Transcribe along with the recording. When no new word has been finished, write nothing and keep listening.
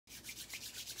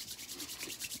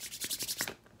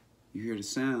You hear the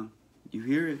sound. You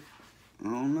hear it. I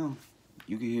don't know.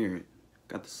 You can hear it.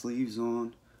 Got the sleeves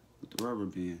on with the rubber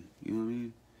band. You know what I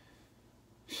mean?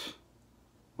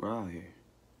 We're out here.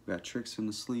 We got tricks in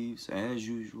the sleeves, as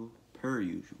usual, per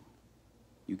usual,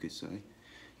 you could say. You know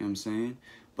what I'm saying?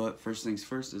 But first things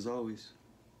first, as always,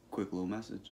 quick little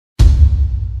message.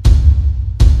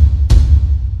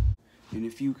 And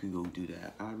if you could go do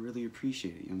that, I'd really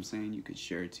appreciate it. You know what I'm saying? You could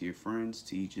share it to your friends,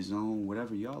 to each his own,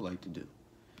 whatever y'all like to do.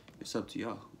 It's up to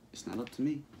y'all. It's not up to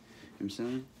me. You know what I'm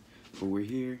saying? But we're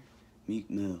here, Meek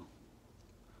Mill,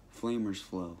 Flamerz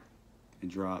flow. It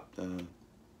dropped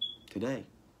today.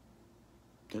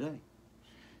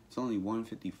 It's only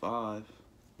 1:55,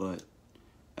 but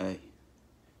hey,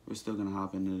 we're still gonna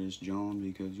hop into this joint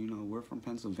because, you know, we're from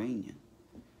Pennsylvania.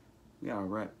 We gotta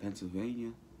rep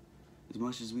Pennsylvania as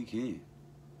much as we can.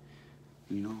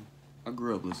 You know, I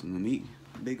grew up listening to Meek,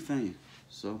 big fan.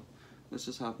 So let's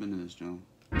just hop into this joint.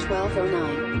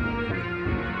 12:09.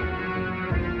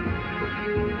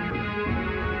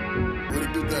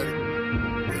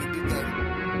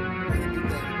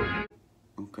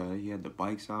 Okay, he had the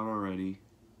bikes out already,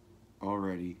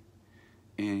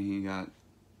 and he got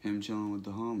him chilling with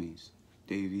the homies.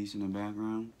 Dave East in the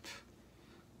background.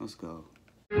 Let's go.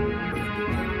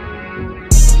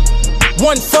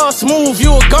 One false move,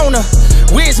 you a goner.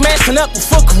 Wiz messing up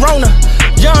before Corona.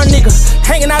 Young nigga,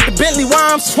 hanging out the Bentley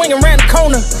while I'm swinging around the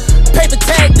corner. Paper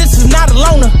tag, this is not a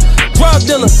loaner. Drug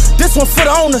dealer, this one for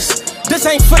the owners. This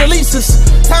ain't for the leases.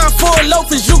 Time for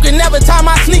loafers, you can never tie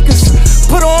my sneakers.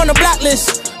 Put her on the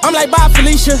blacklist. I'm like, bye,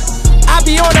 Felicia. I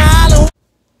be on the island.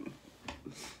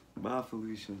 Bye,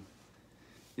 Felicia.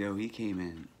 Yo, he came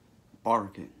in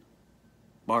barking.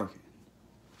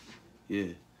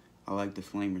 Yeah, I like the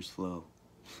Flamerz flow.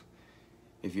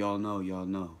 If y'all know, y'all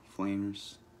know.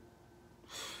 Flamerz.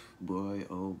 Boy,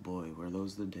 oh boy, were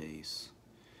those the days.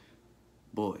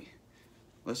 Boy,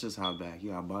 let's just hop back.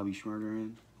 You got Bobby Schmurder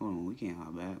in. Hold on, we can't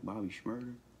hop back. Bobby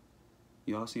Schmurder.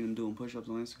 Y'all seen him doing push-ups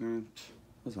on Instagram?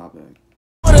 Let's hop back.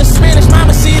 With a Spanish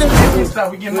mama cedar.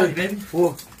 Stop, we get money, baby.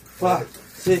 4, 5,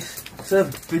 6,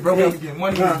 7. See, bro, we get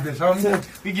money in this bitch,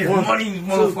 homie. We get money in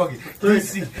this motherfucker. 3,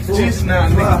 6, just now,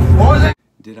 nigga. What was that?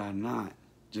 Did I not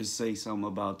just say something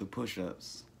about the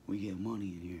push-ups? We get money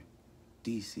in here.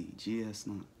 DC, GS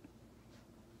not.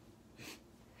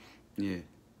 Yeah.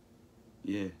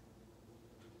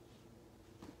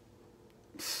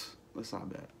 Let's hop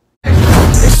back.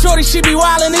 Shorty, she be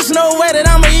wildin', there's no way that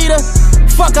I'ma eat her.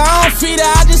 Fuck her, I don't feed her,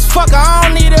 I just fuck her, I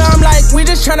don't need her. I'm like, we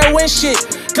just tryna win shit.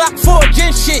 Glock 4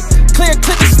 gen shit. Clear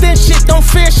clip extend shit, don't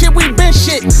fear shit, we been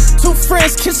shit. Two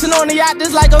friends kissing on the yacht,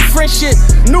 this like a friendship.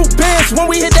 New Benz, when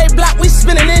we hit they block, we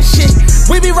spinning in shit.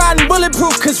 We be riding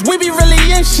bulletproof, cause we be really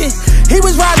in shit. He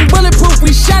was riding bulletproof, we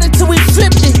shot it till we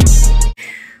flipped it.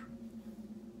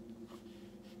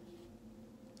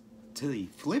 Till he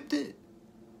flipped it?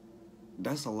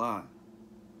 That's a lot.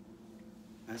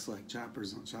 That's like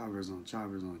choppers on choppers on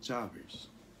choppers on choppers.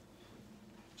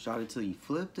 Shot it till you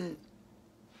flipped it?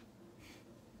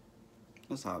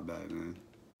 Let's hop back, man.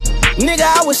 Nigga,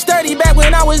 I was 30 back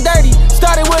when I was dirty.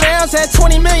 Started with an ounce at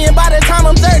 20 million by the time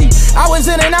I'm 30. I was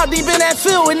in and out deep in that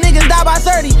field when niggas die by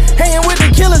 30. Hanging with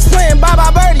the killers playing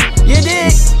bye-bye birdie. You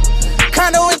dig?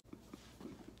 Kinda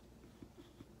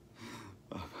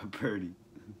Bye-bye birdie.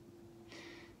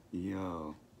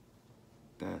 Yo,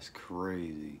 that's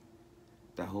crazy.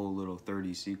 That whole little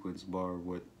 30 sequence bar,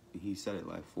 what he said it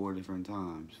like 4 different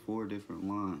times, 4 different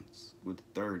lines with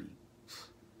 30.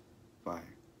 Fire.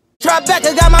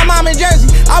 Tribeca got my mom in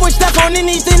Jersey. I would step on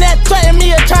anything that threatened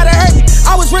me or try to hurt me.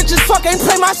 I was rich as fuck, ain't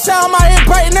play my sound, my head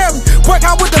bright and early. Work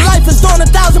out with the life is doing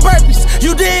 1,000 burpees.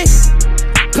 You dig?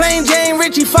 Plain Jane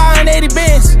Richie, 580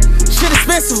 bands. Shit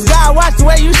expensive, God watch the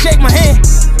way you shake my hand.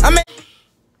 I mean,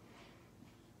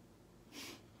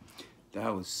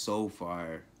 that was so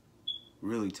fire.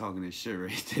 Really talking this shit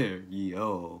right there.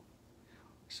 Yo.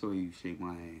 Show you shake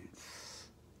my hand.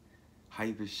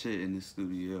 Hype as shit in the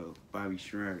studio. Bobby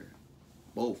Schmurder.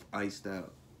 Both iced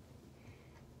out.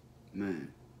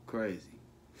 Man, crazy.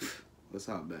 Let's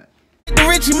hop back. the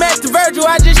Richie Mac to Virgil,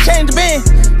 I just changed the band.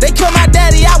 They killed my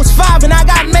daddy, I was 5 and I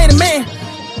got made a man.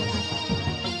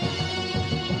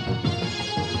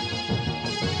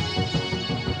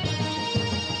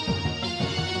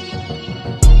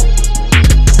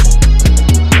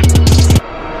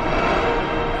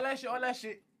 All that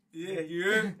shit. Yeah, you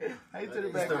heard? How you turn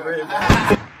it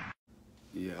back?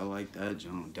 Yeah, I like that,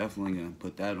 John. Definitely gonna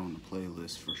put that on the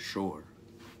playlist for sure.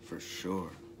 For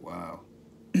sure. Wow.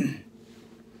 And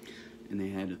they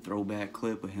had a throwback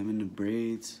clip of him in the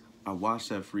braids. I watched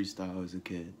that freestyle as a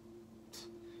kid.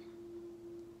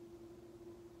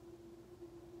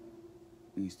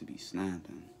 We used to be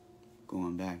snapping,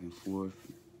 going back and forth.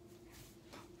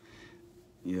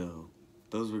 Yo,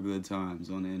 those were good times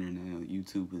on the internet.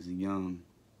 YouTube was young.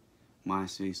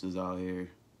 MySpace was out here.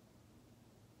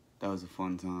 That was a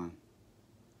fun time.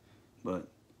 But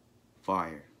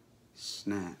fire,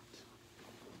 snapped.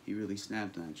 He really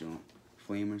snapped that joint.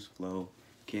 Flamerz flow.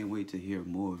 Can't wait to hear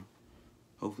more.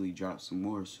 Hopefully drop some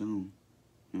more soon.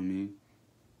 You know what I mean?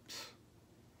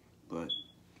 But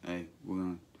hey, we're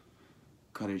gonna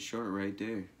cut it short right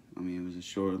there. I mean, it was a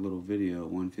short little video,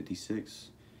 156.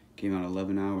 Came out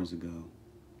 11 hours ago.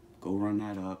 Go run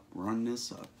that up. Run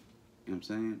this up. You know what I'm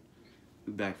saying?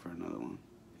 Be back for another one.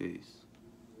 Peace.